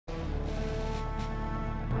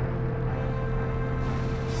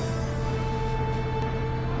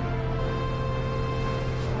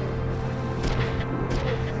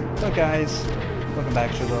Hello guys, welcome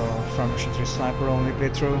back to the From Mission 3 Sniper only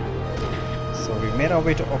playthrough. So we made our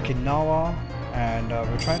way to Okinawa and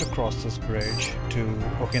we're trying to cross this bridge to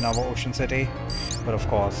Okinawa Ocean City. But of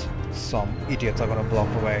course, some idiots are gonna block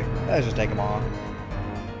the way. Let's just take them on.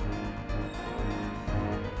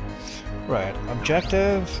 Right,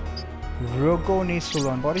 objective. Ryogo needs to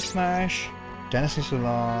learn Body Smash, Dennis needs to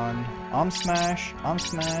learn Arm Smash,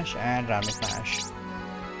 and Ramming Smash.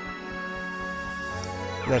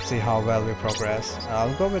 Let's see how well we progress.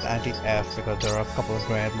 I'll go with anti-F because there are a couple of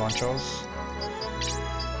grenade launchers.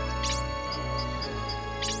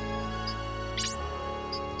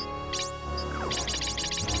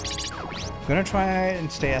 I'm gonna try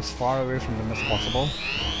and stay as far away from them as possible.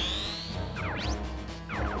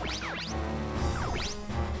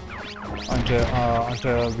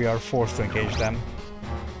 Until we are forced to engage them.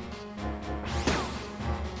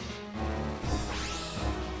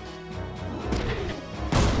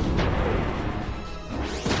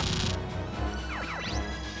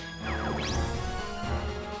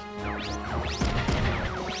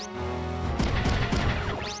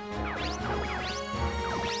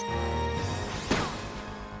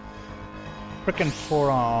 Frickin'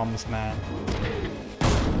 forearms, man.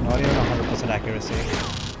 Not even 100% accuracy.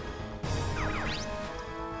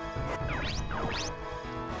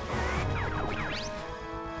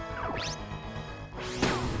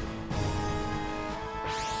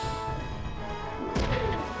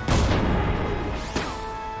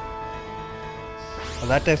 Well,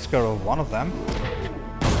 that takes care of one of them.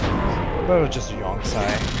 But it was just a young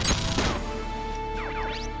sigh.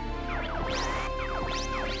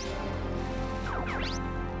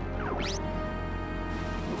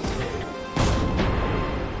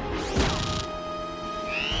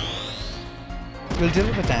 We'll deal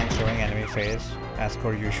with the tanks during enemy phase, as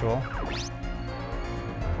per usual.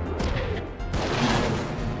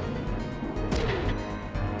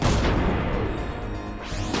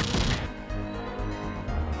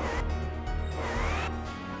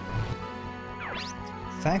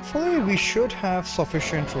 Thankfully, we should have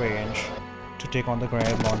sufficient range to take on the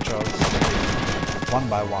grenade launchers one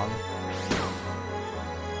by one.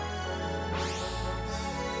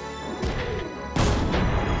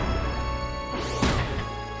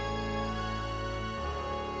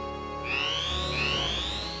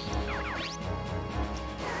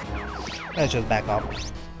 Let's just back up.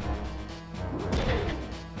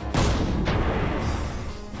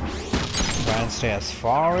 Try and stay as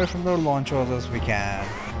far away from the launchers as we can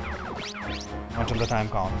until the time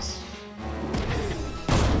comes.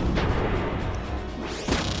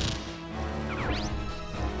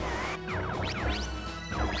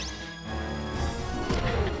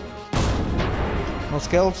 No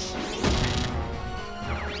skills.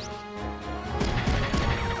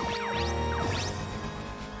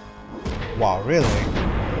 Wow, really?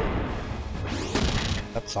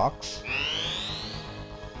 That sucks.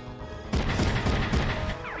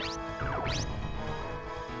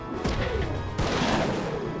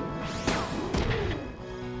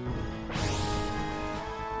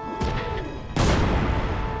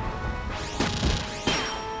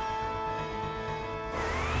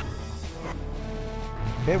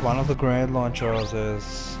 Okay, one of the grenade launchers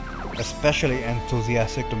is especially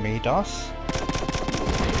enthusiastic to meet us.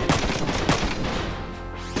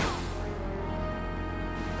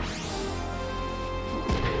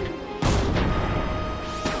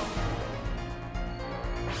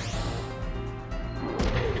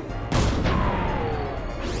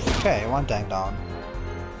 Okay, one tank down.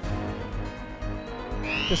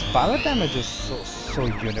 This pilot damage is so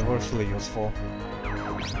universally useful.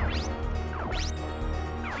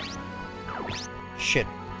 Shit,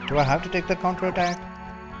 do I have to take the counter-attack?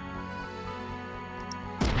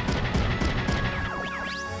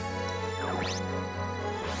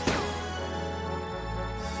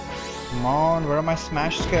 Come on, where are my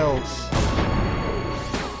smash skills?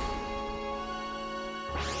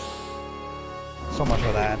 So much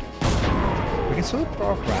for that. We can still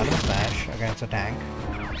proc random smash against a tank,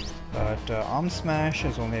 but arm smash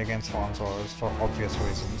is only against wanzers for obvious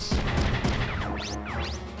reasons.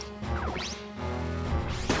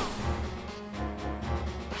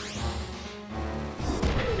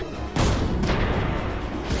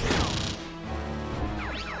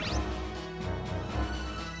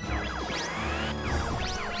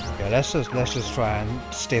 Okay, let's just try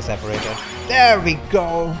and stay separated. There we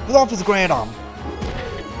go! Blow off his grenade arm!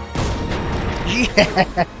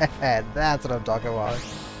 Yeah, that's what I'm talking about.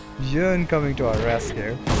 Yun coming to our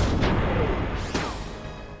rescue.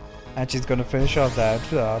 And she's gonna finish off that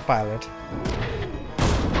pilot.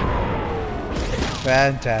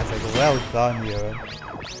 Fantastic, well done, Yun.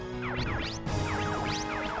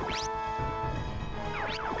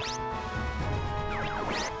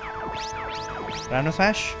 Random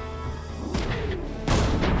smash.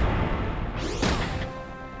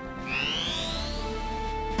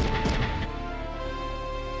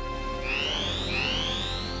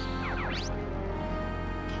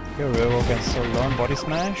 Here Ryogo can still learn body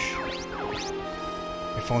smash.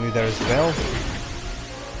 If only there is Bell.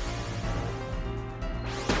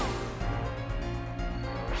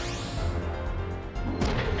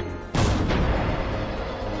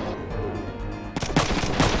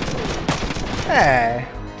 Hey,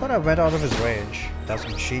 thought I went out of his range. That's a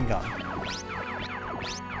machine gun.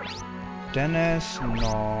 Dennis,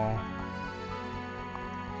 no.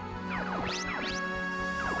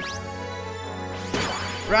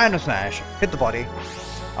 Random smash, hit the body.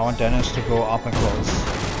 I want Dennis to go up and close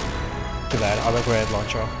to that other grenade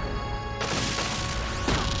launcher.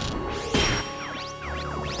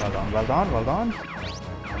 Well done, well done, well done.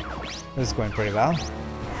 This is going pretty well.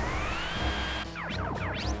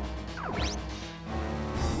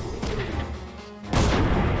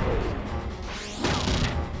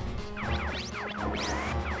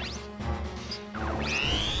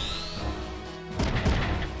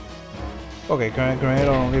 Okay, grenade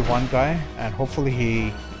on only one guy, and hopefully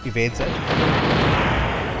he evades it.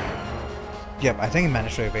 Yep, I think he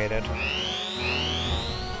managed to evade it.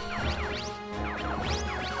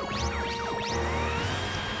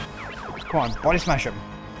 Come on, body smash him.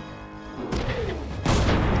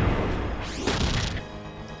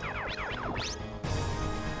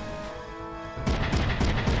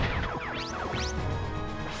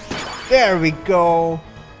 There we go!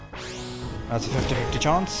 That's a 50-50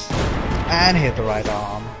 chance. And hit the right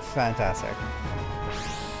arm. Fantastic.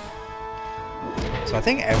 So I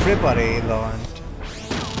think everybody learned.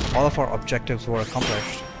 All of our objectives were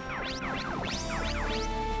accomplished.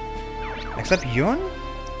 Except Yun?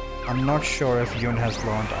 I'm not sure if Yun has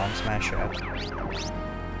learned arm smash yet.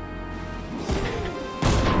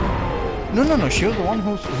 No, she was the one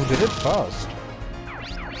who did it first.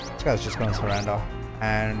 This guy's just gonna surrender.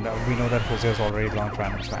 And we know that Jose has already learned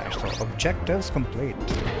random smash, so objectives complete.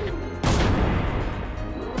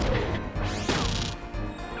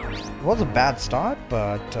 It was a bad start,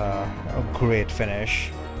 but a great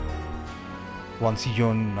finish. Once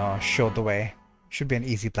Yun showed the way. Should be an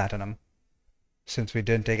easy platinum, since we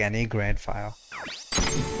didn't take any grenade fire.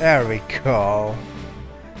 There we go.